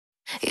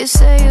You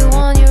say you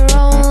want your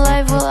own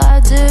life, well I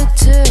do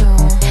too.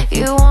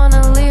 You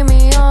wanna leave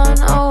me on,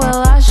 oh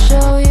well I'll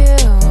show you.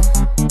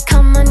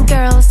 Come on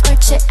girls,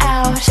 march it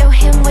out. Show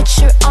him what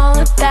you're all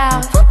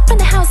about. Whoop, burn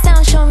the house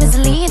down, show him as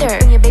a leader.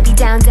 Bring your baby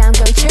down, down,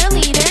 go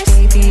cheerleaders.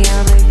 Baby,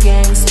 I'm a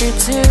gangster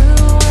too,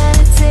 and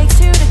it takes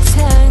two to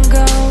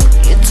tango.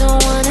 You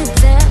don't wanna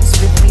dance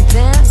with me,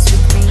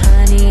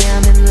 honey,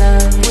 I'm in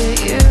love with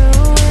you.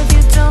 If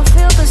you don't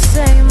feel the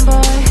same,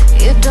 boy,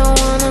 you don't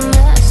wanna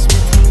mess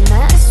with me,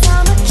 mess.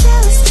 I'm a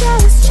jealous,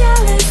 jealous,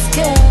 jealous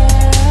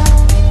girl.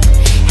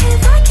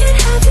 If I can't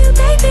have you,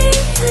 baby,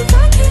 if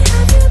I can't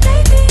have you,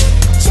 baby.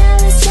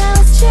 Jealous,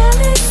 jealous,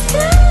 jealous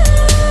girl.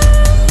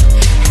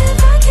 If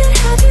I can't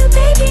have you,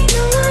 baby,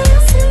 no one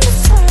else in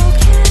this world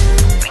can.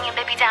 Bring your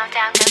baby down,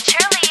 down, go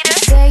cheerleader.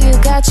 Say you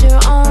got your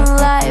own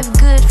life,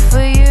 good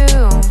for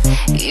you.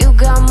 You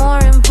got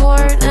more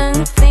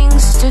important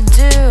things to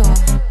do.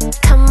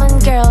 Come on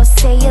girl,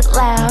 say it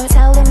loud.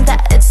 Tell him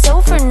that it's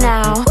over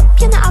now. Whoop,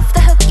 you're not off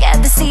the hook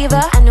yet,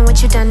 deceiver. I know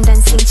what you done,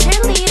 dancing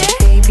cheerleader.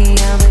 Baby,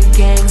 I'm a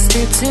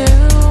gangster too,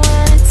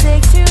 and it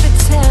takes two to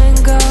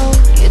tango.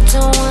 You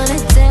don't wanna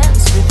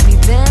dance with me,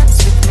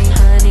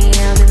 honey,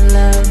 I'm in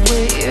love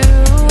with you.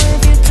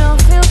 If you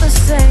don't feel the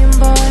same,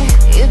 boy,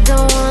 you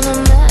don't wanna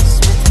mess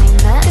with me,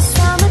 mess. 'Cause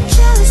I'm a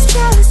jealous,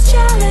 jealous,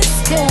 jealous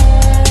girl.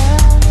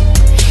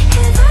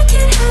 If I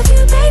can't have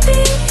you, baby,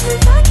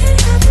 if I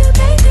can't have you,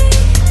 baby.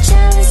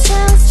 Jealous,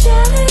 jealous,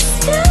 jealous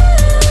girl.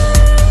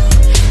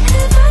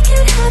 If I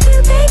can't have you,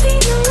 baby,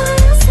 no one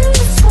else in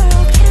this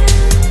world can.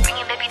 Bring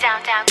your baby down,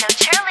 down, go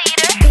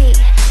cheerleader. Be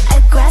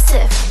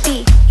aggressive,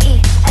 be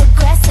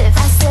aggressive.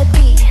 I said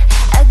be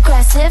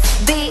aggressive,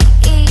 be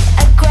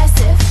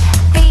aggressive.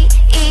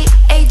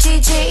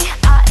 𝓫𝓬𝓷𝓰.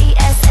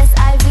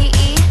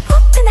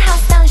 Whoop, in the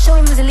house down, show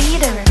him who's a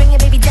leader. Bring your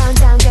baby down,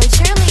 down, go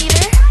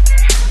cheerleader.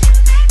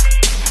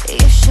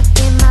 You should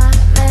be my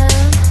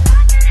man.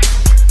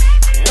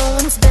 No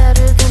one's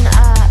better than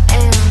I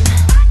am.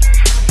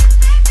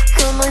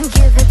 Come on,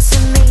 give it to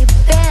me,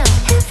 bam.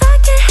 If I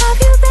can't have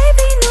you,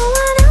 baby, no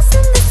one else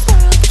in this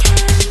world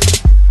can.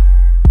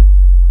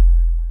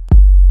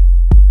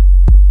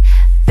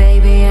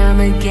 Baby, I'm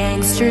a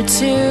gangster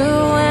too,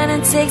 and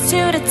it takes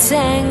two to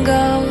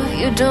tango.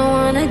 You don't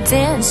wanna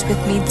dance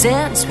with me,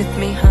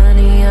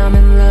 honey, I'm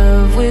in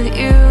love with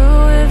you.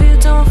 If you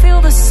don't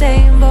feel the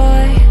same,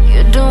 boy,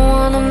 you don't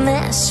wanna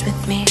mess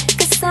with me.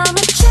 'Cause I'm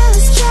a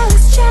jealous,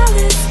 jealous,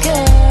 jealous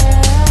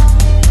girl.